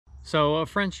So a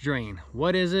French drain,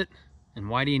 what is it and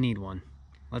why do you need one?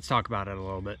 Let's talk about it a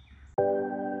little bit.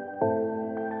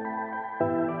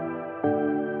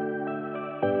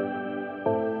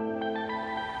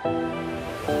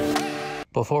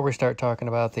 Before we start talking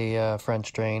about the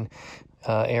French drain,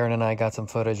 Aaron and I got some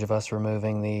footage of us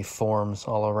removing the forms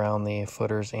all around the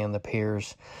footers and the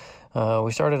piers.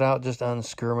 We started out just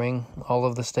unscrewing all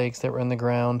of the stakes that were in the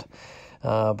ground,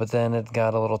 but then it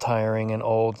got a little tiring and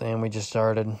old, and we just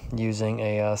started using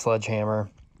a sledgehammer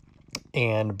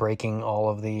and breaking all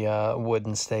of the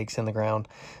wooden stakes in the ground.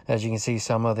 As you can see,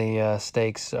 some of the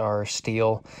stakes are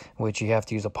steel, which you have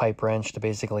to use a pipe wrench to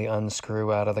basically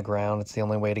unscrew out of the ground. It's the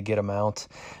only way to get them out.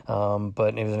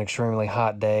 But it was an extremely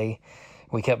hot day.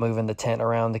 We kept moving the tent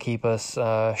around to keep us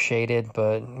shaded,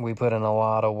 but we put in a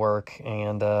lot of work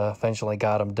and eventually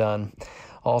got them done.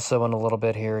 Also, in a little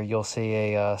bit here, you'll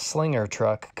see a slinger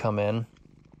truck come in,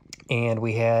 and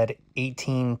we had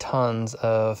 18 tons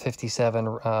of 57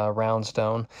 round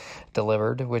stone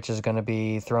delivered, which is going to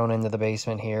be thrown into the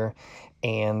basement here,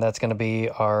 and that's going to be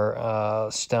our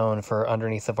stone for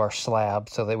underneath of our slab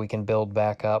so that we can build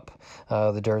back up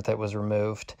the dirt that was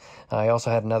removed. I also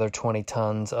had another 20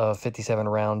 tons of 57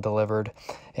 round delivered,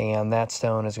 and that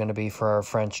stone is going to be for our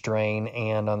French drain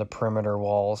and on the perimeter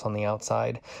walls on the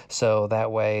outside. So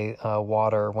that way,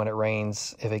 water, when it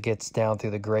rains, if it gets down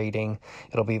through the grading,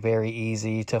 it'll be very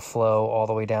easy to flow all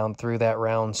the way down through that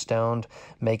round stone,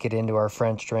 make it into our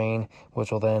French drain,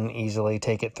 which will then easily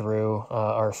take it through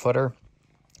our footer,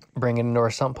 bring it into our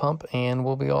sump pump, and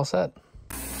we'll be all set.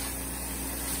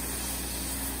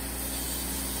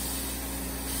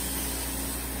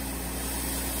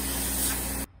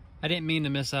 I didn't mean to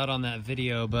miss out on that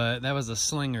video, but that was a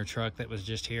slinger truck that was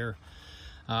just here.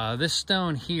 This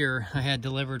stone here I had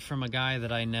delivered from a guy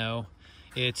that I know.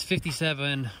 It's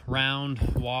 57 round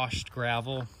washed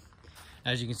gravel.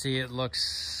 As you can see,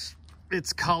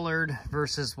 it's colored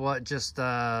versus what just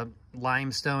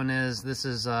limestone is. This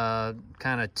is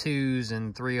kind of 2s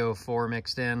and 304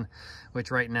 mixed in, which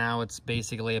right now it's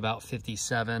basically about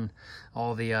 57.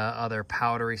 All the other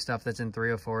powdery stuff that's in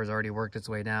 304 has already worked its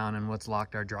way down and what's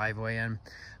locked our driveway in.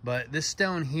 But this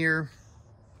stone here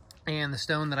and the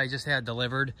stone that I just had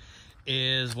delivered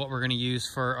is what we're going to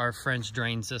use for our French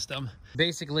drain system.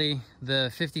 Basically,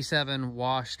 the 57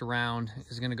 washed round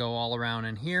is going to go all around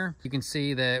in here. You can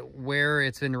see that where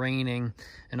it's been raining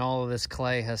and all of this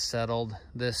clay has settled,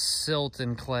 this silt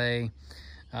and clay,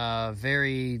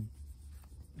 very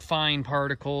fine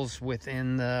particles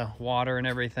within the water and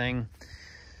everything.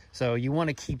 So you want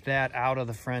to keep that out of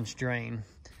the French drain.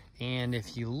 And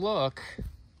if you look,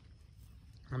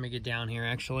 let me get down here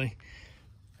actually.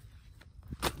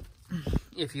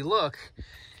 If you look,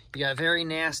 you got very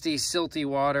nasty, silty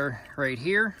water right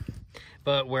here.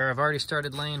 But where I've already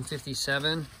started laying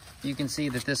 57, you can see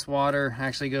that this water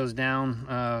actually goes down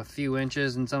a few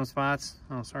inches in some spots.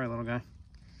 Oh, sorry, little guy.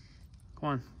 Come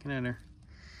on, get in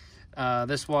there.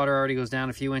 This water already goes down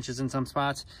a few inches in some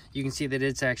spots. You can see that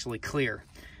it's actually clear.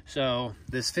 So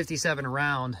this 57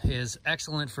 round is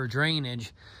excellent for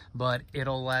drainage, but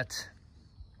it'll let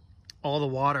all the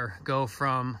water go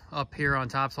from up here on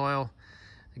topsoil,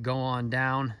 go on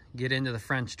down, get into the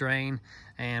French drain,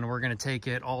 and we're gonna take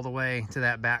it all the way to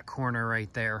that back corner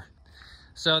right there.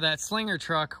 So that slinger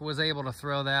truck was able to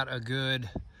throw that a good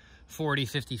 40,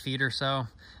 50 feet or so.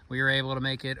 We were able to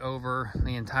make it over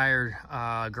the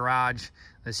entire garage.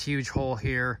 This huge hole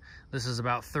here, this is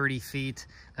about 30 feet.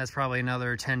 That's probably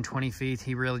another 10, 20 feet.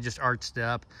 He really just arched it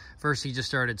up. First, he just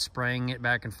started spraying it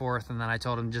back and forth, and then I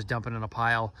told him just dump it in a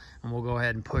pile, and we'll go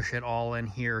ahead and push it all in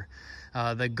here.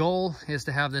 The goal is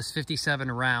to have this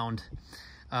 57 round,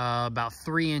 about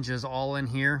 3 inches all in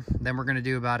here. Then we're gonna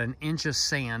do about 1 inch of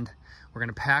sand. We're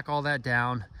gonna pack all that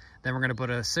down. Then we're gonna put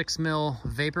a 6 mil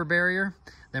vapor barrier.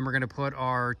 Then we're gonna put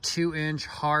our 2-inch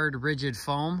hard rigid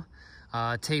foam,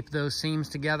 tape those seams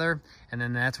together, and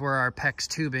then that's where our PEX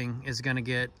tubing is gonna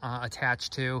get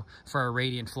attached to for our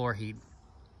radiant floor heat.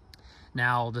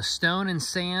 Now, the stone and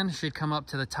sand should come up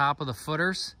to the top of the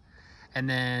footers, and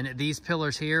then these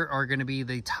pillars here are gonna be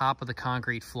the top of the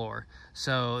concrete floor.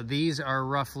 So these are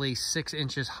roughly 6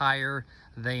 inches higher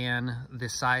than the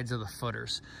sides of the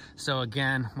footers. So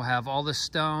again, we'll have all the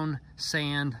stone,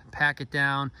 sand, pack it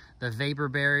down, the vapor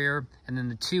barrier, and then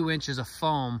the 2 inches of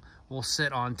foam will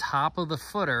sit on top of the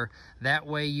footer. That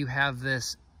way you have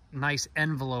this nice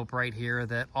envelope right here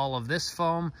that all of this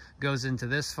foam goes into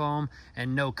this foam,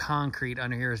 and no concrete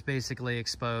under here is basically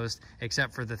exposed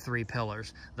except for the 3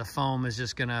 pillars. The foam is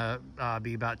just gonna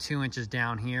be about 2 inches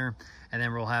down here, and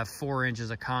then we'll have 4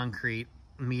 inches of concrete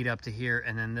meet up to here,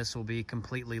 and then this will be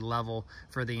completely level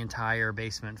for the entire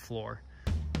basement floor.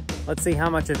 Let's see how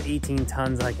much of 18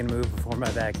 tons I can move before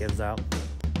my back gives out.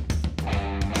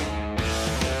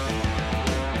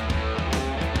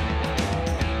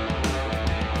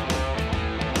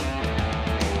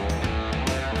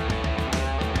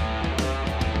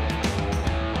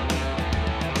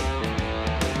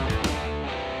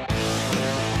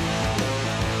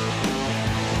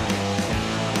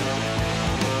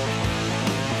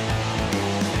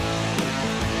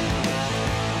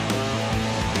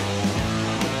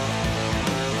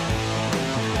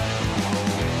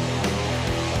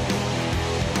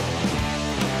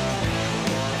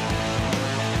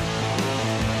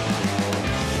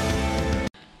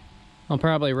 I'll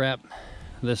probably wrap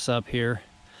this up here.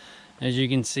 As you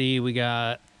can see, we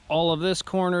got all of this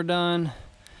corner done.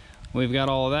 We've got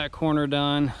all of that corner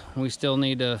done. We still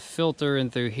need to filter in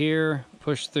through here,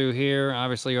 push through here,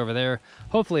 obviously over there.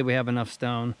 Hopefully we have enough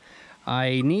stone.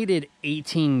 I needed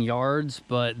 18 yards,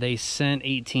 but they sent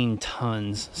 18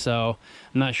 tons. So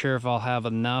I'm not sure if I'll have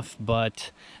enough,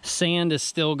 but sand is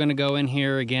still gonna go in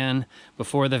here again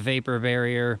before the vapor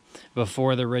barrier,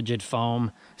 before the rigid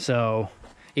foam. So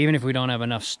even if we don't have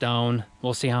enough stone,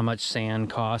 we'll see how much sand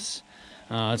costs.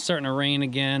 It's starting to rain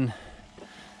again.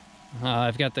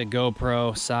 I've got the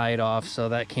GoPro side off, so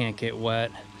that can't get wet.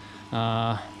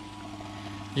 As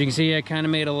you can see, I kind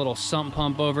of made a little sump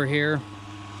pump over here,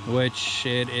 which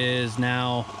it is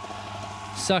now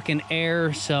sucking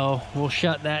air, so we'll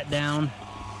shut that down.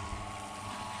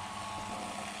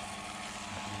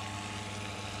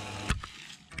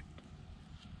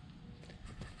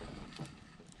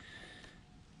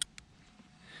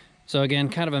 So again,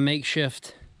 kind of a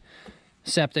makeshift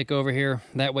septic over here.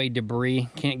 That way debris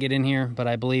can't get in here, but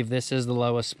I believe this is the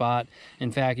lowest spot. In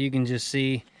fact, you can just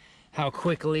see how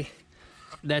quickly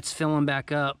that's filling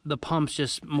back up. The pump's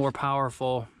just more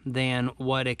powerful than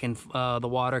what it can, the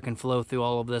water can flow through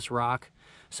all of this rock.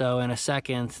 So in a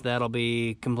second, that'll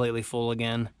be completely full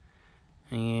again.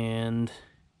 And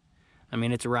I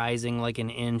mean, it's rising like an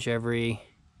inch every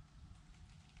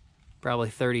probably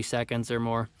 30 seconds or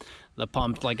more. The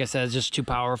pump, like I said, is just too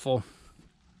powerful.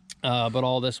 But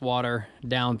all this water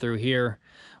down through here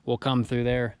will come through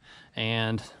there,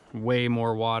 and way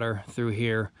more water through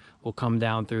here will come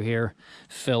down through here,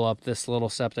 fill up this little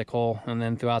septic hole. And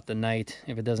then throughout the night,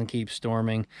 if it doesn't keep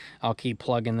storming, I'll keep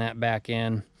plugging that back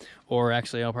in, or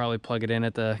actually I'll probably plug it in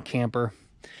at the camper.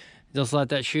 Just let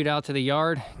that shoot out to the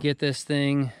yard, get this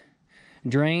thing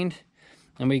drained,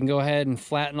 and we can go ahead and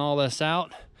flatten all this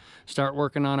out, start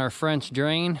working on our French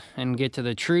drain, and get to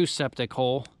the true septic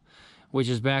hole, which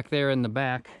is back there in the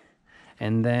back.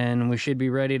 And then we should be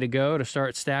ready to go to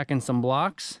start stacking some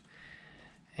blocks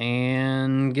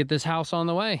and get this house on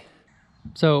the way.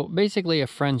 So basically, a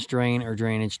French drain or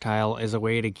drainage tile is a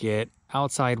way to get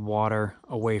outside water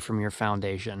away from your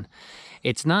foundation.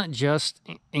 It's not just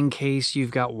in case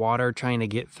you've got water trying to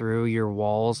get through your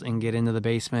walls and get into the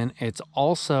basement. It's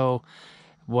also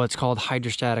what's called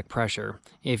hydrostatic pressure.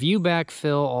 If you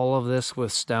backfill all of this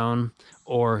with stone,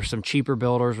 or some cheaper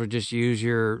builders would just use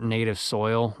your native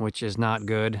soil, which is not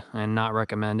good and not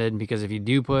recommended, because if you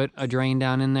do put a drain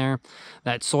down in there,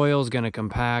 that soil is going to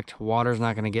compact, water's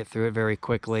not going to get through it very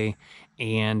quickly,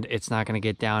 and it's not going to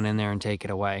get down in there and take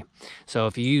it away. So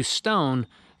if you use stone,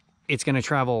 it's going to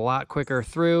travel a lot quicker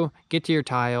through, get to your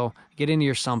tile, get into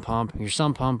your sump pump. Your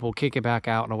sump pump will kick it back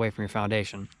out and away from your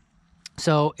foundation.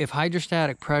 So if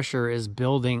hydrostatic pressure is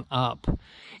building up,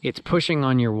 it's pushing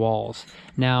on your walls.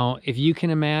 Now, if you can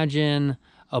imagine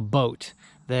a boat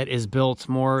that is built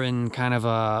more in kind of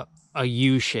a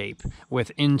U shape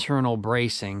with internal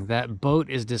bracing, that boat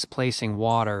is displacing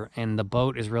water, and the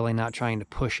boat is really not trying to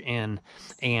push in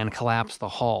and collapse the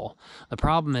hull. The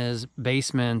problem is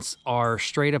basements are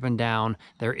straight up and down.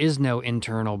 There is no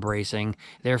internal bracing.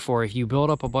 Therefore, if you build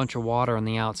up a bunch of water on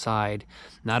the outside,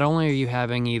 not only are you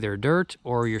having either dirt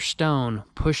or your stone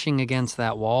pushing against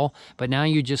that wall, but now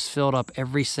you just filled up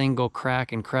every single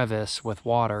crack and crevice with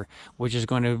water, which is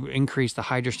going to increase the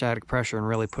hydrostatic pressure and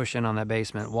really push in on that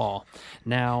basement wall.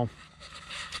 Now,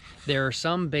 there are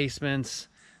some basements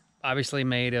obviously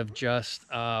made of just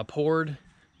poured,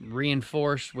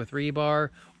 reinforced with rebar,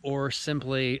 or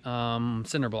simply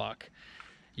cinder block.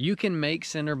 You can make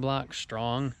cinder block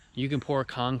strong. You can pour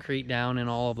concrete down in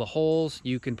all of the holes.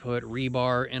 You can put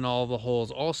rebar in all of the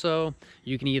holes also.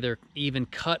 You can even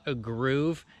cut a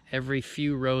groove every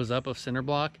few rows up of cinder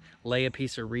block, lay a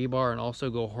piece of rebar, and also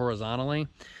go horizontally.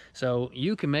 So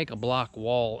you can make a block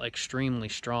wall extremely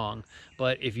strong,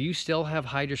 but if you still have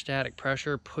hydrostatic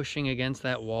pressure pushing against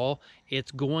that wall,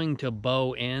 it's going to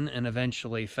bow in and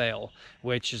eventually fail,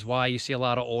 which is why you see a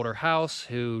lot of older houses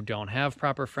who don't have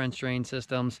proper French drain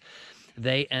systems.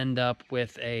 they end up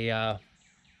with a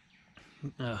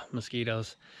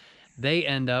mosquitoes. They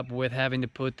end up with having to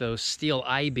put those steel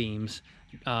I-beams,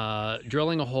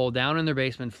 drilling a hole down in their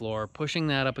basement floor, pushing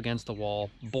that up against the wall,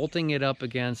 bolting it up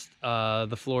against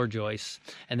the floor joists,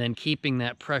 and then keeping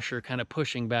that pressure kind of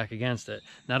pushing back against it.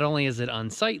 Not only is it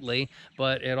unsightly,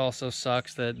 but it also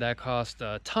sucks that cost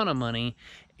a ton of money.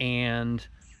 And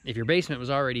if your basement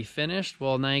was already finished,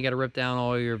 well, now you got to rip down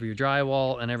all of your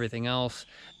drywall and everything else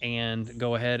and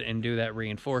go ahead and do that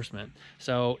reinforcement.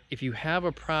 So if you have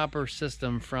a proper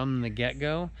system from the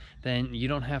get-go, then you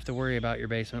don't have to worry about your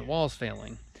basement walls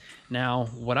failing. Now,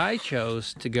 what I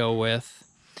chose to go with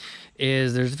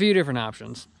is there's a few different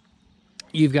options.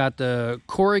 You've got the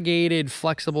corrugated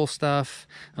flexible stuff.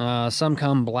 Some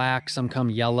come black, some come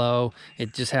yellow.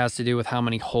 It just has to do with how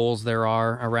many holes there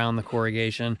are around the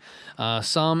corrugation.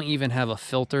 Some even have a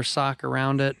filter sock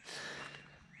around it.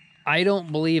 I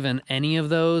don't believe in any of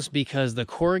those because the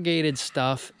corrugated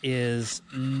stuff is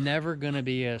never going to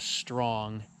be as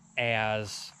strong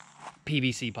as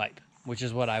PVC pipe, which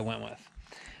is what I went with.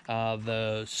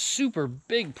 The super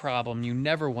big problem you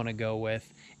never want to go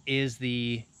with is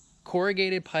the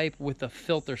corrugated pipe with the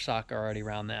filter sock already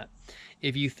around that.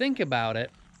 If you think about it,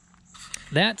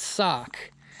 that sock,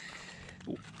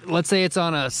 let's say it's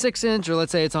on a 6-inch or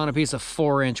let's say it's on a piece of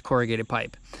 4-inch corrugated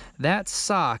pipe. That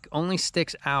sock only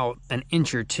sticks out an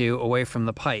inch or two away from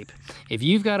the pipe. If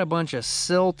you've got a bunch of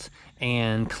silt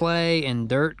and clay and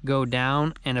dirt go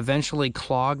down and eventually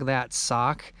clog that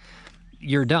sock,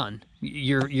 you're done.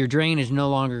 Your drain is no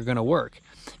longer going to work.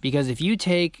 Because if you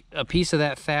take a piece of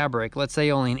that fabric, let's say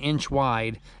only an inch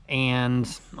wide,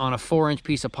 and on a 4-inch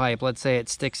piece of pipe, let's say it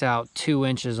sticks out 2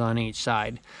 inches on each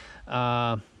side,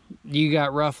 you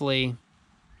got roughly,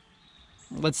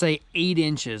 let's say 8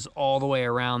 inches all the way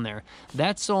around there.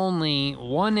 That's only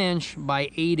 1 inch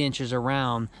by 8 inches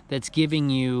around that's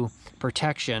giving you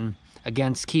protection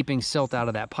against keeping silt out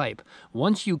of that pipe.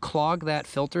 Once you clog that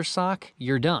filter sock,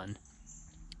 you're done.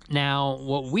 Now,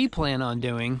 what we plan on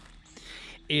doing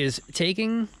is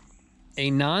taking a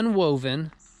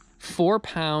non-woven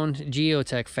 4-pound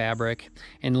geotech fabric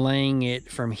and laying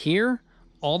it from here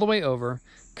all the way over,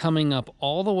 coming up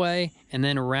all the way, and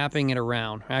then wrapping it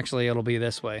around. Actually, it'll be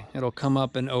this way. It'll come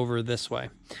up and over this way.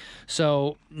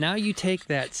 So now you take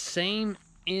that same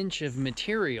inch of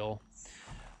material,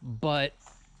 but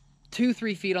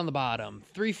 2-3 feet on the bottom,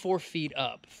 3-4 feet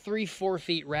up, 3-4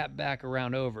 feet wrapped back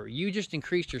around over. You just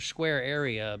increased your square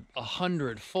area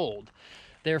 100-fold.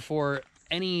 Therefore,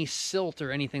 any silt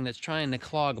or anything that's trying to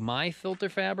clog my filter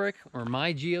fabric or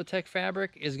my geotech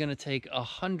fabric is going to take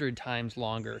 100 times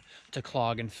longer to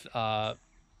clog and to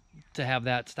have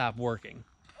that stop working.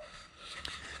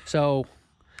 So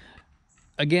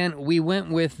again, we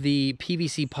went with the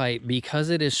PVC pipe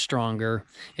because it is stronger.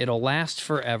 It'll last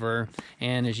forever.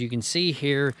 And as you can see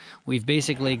here, we've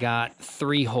basically got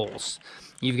 3 holes.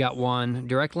 You've got one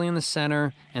directly in the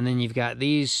center, and then you've got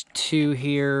these 2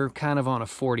 here kind of on a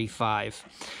 45.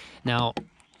 Now,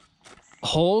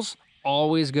 holes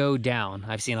always go down.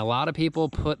 I've seen a lot of people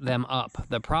put them up.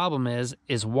 The problem is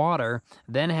water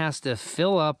then has to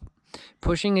fill up,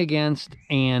 pushing against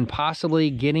and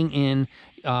possibly getting in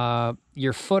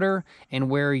your footer and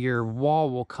where your wall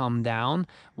will come down.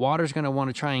 Water's going to want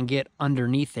to try and get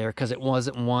underneath there because it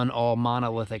wasn't one all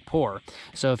monolithic pour.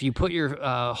 So if you put your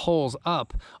holes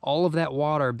up, all of that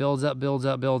water builds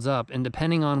up, and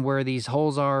depending on where these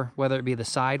holes are, whether it be the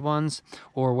side ones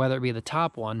or whether it be the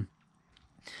top one,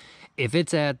 if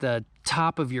it's at the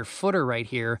top of your footer right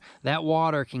here, that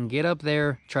water can get up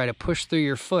there, try to push through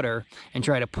your footer, and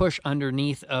try to push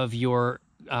underneath of your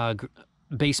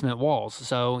basement walls.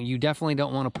 So you definitely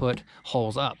don't want to put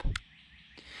holes up.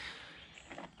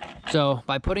 So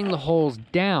by putting the holes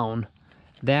down,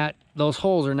 those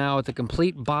holes are now at the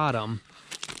complete bottom,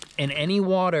 and any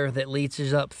water that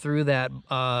leaches up through that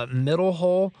middle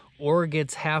hole or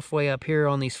gets halfway up here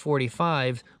on these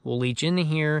 45 will leach into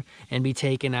here and be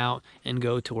taken out and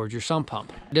go towards your sump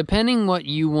pump. Depending what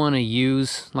you want to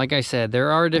use, like I said,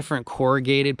 there are different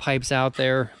corrugated pipes out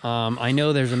there. I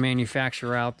know there's a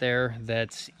manufacturer out there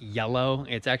that's yellow.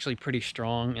 It's actually pretty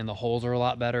strong and the holes are a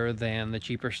lot better than the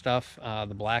cheaper stuff,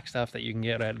 the black stuff that you can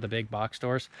get at the big box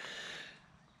stores.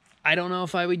 I don't know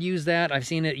if I would use that. I've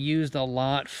seen it used a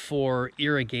lot for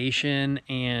irrigation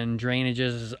and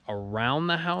drainages around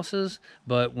the houses,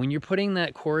 but when you're putting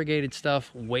that corrugated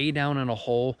stuff way down in a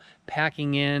hole,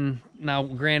 packing in, now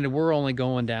granted we're only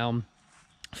going down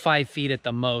 5 feet at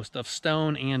the most of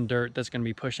stone and dirt that's going to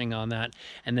be pushing on that,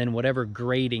 and then whatever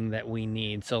grading that we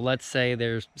need. So let's say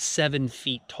there's 7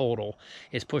 feet total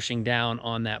is pushing down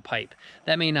on that pipe.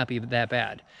 That may not be that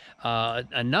bad.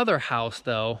 Another house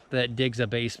though that digs a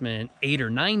basement 8 or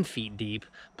 9 feet deep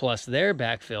plus their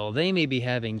backfill, they may be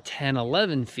having 10,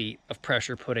 11 feet of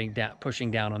pressure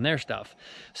pushing down on their stuff.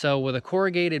 So with a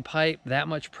corrugated pipe, that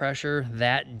much pressure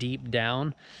that deep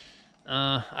down,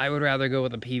 I would rather go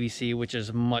with a PVC, which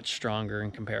is much stronger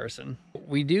in comparison.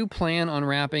 We do plan on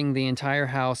wrapping the entire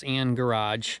house and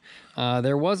garage.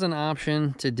 There was an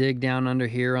option to dig down under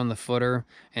here on the footer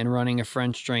and running a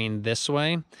French drain this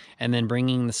way and then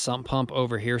bringing the sump pump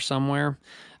over here somewhere.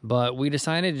 But we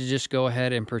decided to just go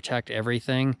ahead and protect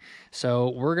everything. So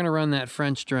we're gonna run that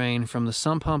French drain from the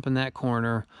sump pump in that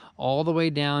corner all the way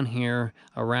down here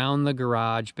around the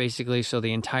garage, basically so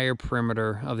the entire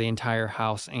perimeter of the entire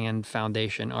house and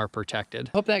foundation are protected.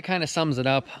 Hope that kind of sums it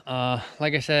up.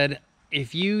 Like I said,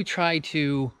 if you try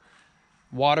to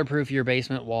waterproof your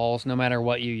basement walls, no matter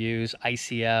what you use,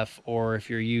 ICF, or if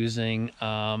you're using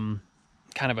kind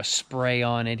of a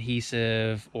spray-on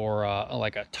adhesive or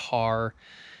like a tar,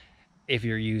 if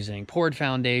you're using poured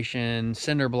foundation,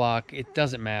 cinder block, it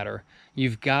doesn't matter.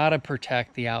 You've got to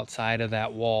protect the outside of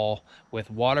that wall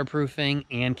with waterproofing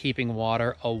and keeping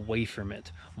water away from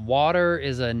it. Water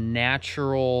is a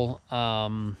natural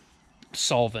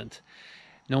solvent.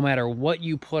 No matter what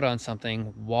you put on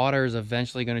something, water is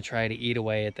eventually going to try to eat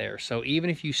away at there. So even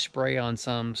if you spray on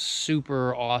some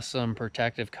super awesome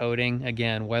protective coating,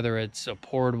 again, whether it's a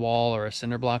poured wall or a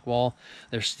cinder block wall,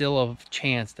 there's still a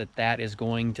chance that that is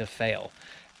going to fail.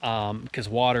 Because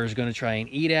water is going to try and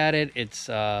eat at it. It's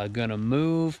going to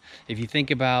move. If you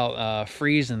think about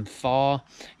freeze and thaw,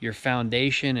 your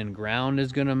foundation and ground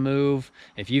is going to move.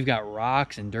 If you've got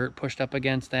rocks and dirt pushed up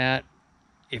against that,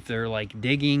 if they're like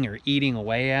digging or eating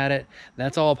away at it,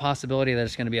 that's all a possibility that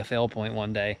it's going to be a fail point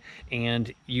one day,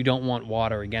 and you don't want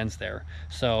water against there.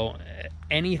 So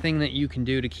anything that you can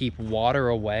do to keep water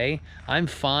away, I'm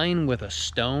fine with a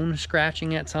stone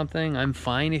scratching at something. I'm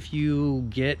fine if you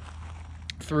get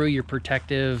through your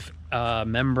protective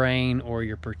membrane or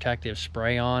your protective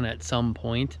spray on at some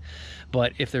point.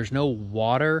 But if there's no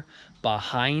water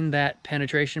behind that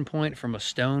penetration point from a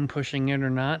stone pushing it or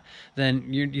not,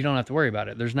 then you don't have to worry about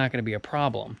it. There's not going to be a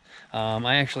problem.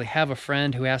 I actually have a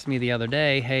friend who asked me the other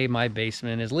day, hey, my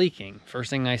basement is leaking. First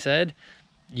thing I said,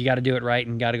 you got to do it right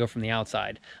and got to go from the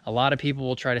outside. A lot of people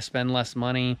will try to spend less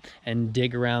money and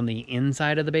dig around the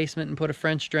inside of the basement and put a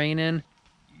French drain in.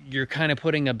 You're kind of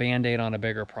putting a band-aid on a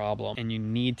bigger problem, and you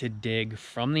need to dig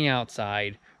from the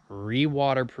outside,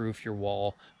 re-waterproof your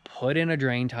wall, put in a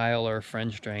drain tile or a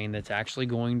French drain that's actually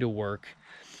going to work.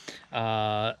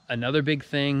 Another big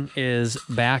thing is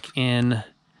back in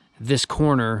this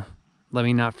corner, let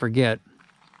me not forget,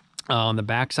 on the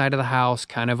back side of the house,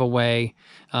 kind of away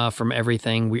from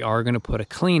everything, we are going to put a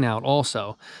clean out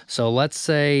also. So let's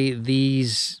say the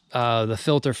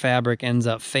filter fabric ends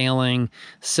up failing,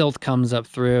 silt comes up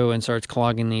through and starts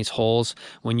clogging these holes.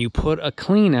 When you put a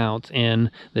clean out in,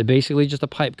 they're basically just a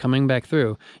pipe coming back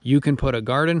through, you can put a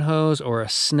garden hose or a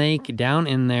snake down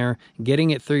in there,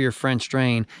 getting it through your French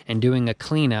drain and doing a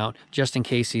clean out just in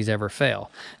case these ever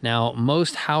fail. Now,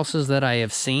 most houses that I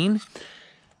have seen,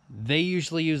 they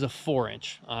usually use a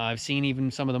 4-inch. I've seen even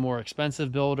some of the more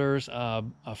expensive builders.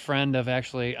 A friend of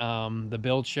actually the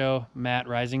Build Show, Matt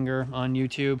Reisinger on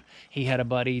YouTube, he had a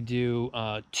buddy do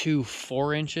 2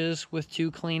 4-inches with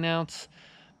 2 cleanouts.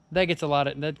 That gets a lot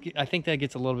of that. I think that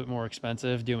gets a little bit more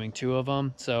expensive doing 2 of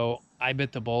them. So I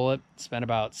bit the bullet, spent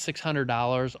about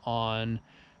 $600 on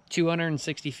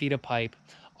 260 feet of pipe,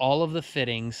 all of the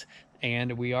fittings,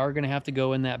 and we are going to have to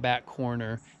go in that back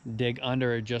corner, dig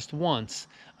under it just once,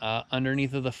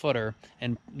 underneath of the footer,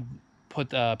 and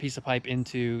put a piece of pipe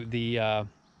into the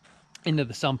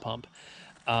sump pump.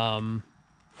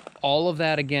 All of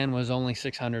that again was only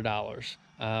 $600.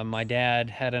 My dad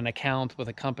had an account with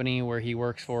a company where he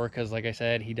works for, because like I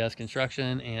said, he does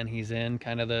construction and he's in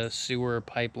kind of the sewer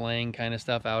pipe laying kind of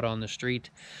stuff out on the street.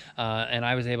 And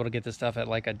I was able to get this stuff at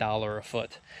like $1 a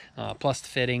foot, plus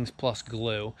fittings, plus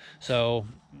glue. So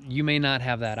you may not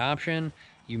have that option.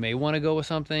 You may want to go with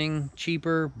something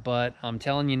cheaper, but I'm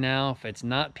telling you now, if it's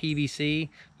not PVC,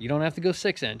 you don't have to go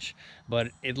 6-inch, but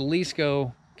at least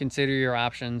consider your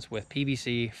options with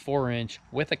PVC 4-inch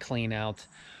with a clean out,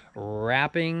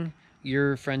 wrapping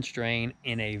your French drain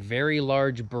in a very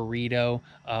large burrito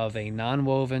of a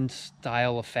non-woven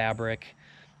style of fabric,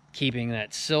 keeping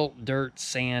that silt, dirt,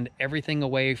 sand, everything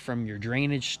away from your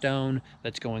drainage stone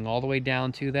that's going all the way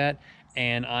down to that.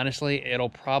 And honestly, it'll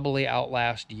probably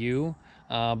outlast you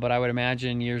but I would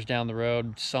imagine years down the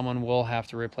road, someone will have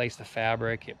to replace the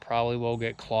fabric. It probably will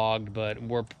get clogged, but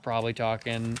we're probably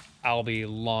talking I'll be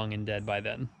long and dead by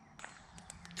then.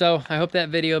 So I hope that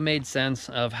video made sense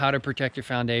of how to protect your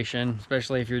foundation,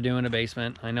 especially if you're doing a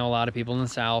basement. I know a lot of people in the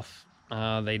South,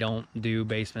 they don't do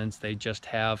basements. They just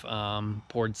have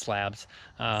poured slabs.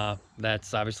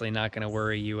 That's obviously not going to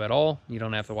worry you at all. You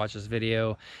don't have to watch this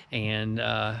video and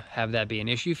have that be an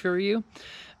issue for you.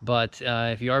 But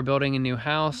if you are building a new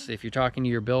house, if you're talking to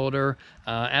your builder,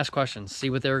 ask questions,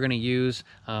 see what they're going to use,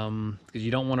 because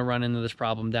you don't want to run into this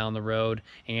problem down the road.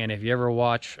 And if you ever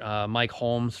watch Mike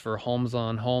Holmes for Homes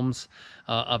on Homes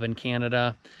up in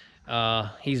Canada,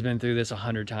 he's been through this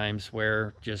 100 times,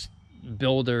 where just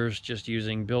builders just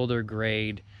using builder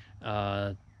grade,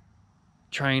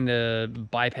 trying to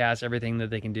bypass everything that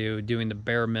they can do, doing the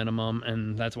bare minimum.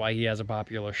 And that's why he has a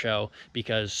popular show,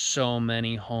 because so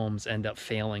many homes end up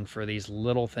failing for these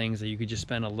little things that you could just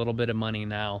spend a little bit of money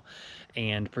now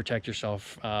and protect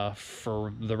yourself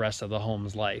for the rest of the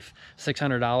home's life.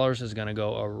 $600 is going to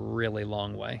go a really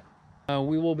long way.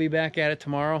 We will be back at it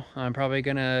tomorrow. I'm probably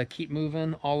going to keep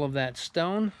moving all of that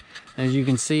stone. As you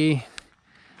can see,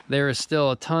 there is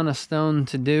still a ton of stone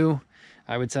to do.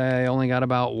 I would say I only got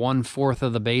about 1/4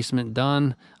 of the basement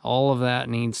done. All of that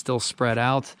needs still spread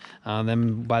out.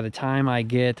 Then by the time I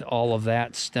get all of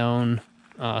that stone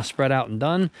spread out and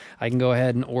done, I can go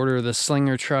ahead and order the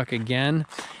slinger truck again.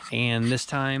 And this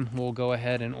time we'll go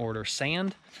ahead and order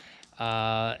sand.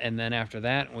 And then after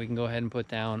that, we can go ahead and put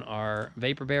down our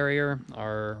vapor barrier,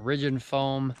 our rigid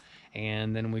foam,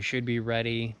 and then we should be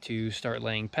ready to start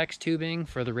laying PEX tubing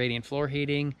for the radiant floor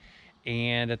heating.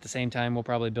 And at the same time, we'll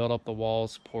probably build up the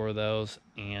walls, pour those,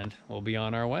 and we'll be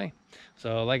on our way.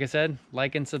 So like I said,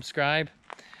 like and subscribe.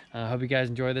 Hope you guys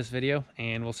enjoy this video,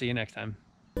 and we'll see you next time.